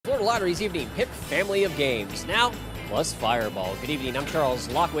Florida Lottery's evening pick family of games. Now, plus Fireball. Good evening, I'm Charles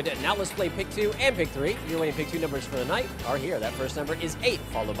Lockwood. Now let's play Pick 2 and Pick 3. Your winning Pick 2 numbers for the night are here. That first number is 8,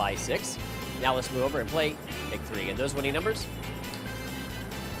 followed by 6. Now let's move over and play Pick 3. And those winning numbers,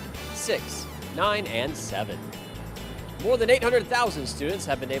 6, 9, and 7. More than 800,000 students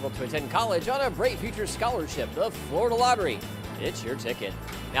have been able to attend college on a Bright Future Scholarship. The Florida Lottery. It's your ticket.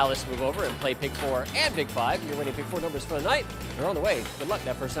 Now let's move over and play Pick 4 and Pick 5. Your winning Pick 4 numbers for the night. They're on the way. Good luck.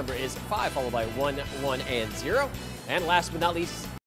 That first number is 5, followed by 1, 1, and 0. And last but not least,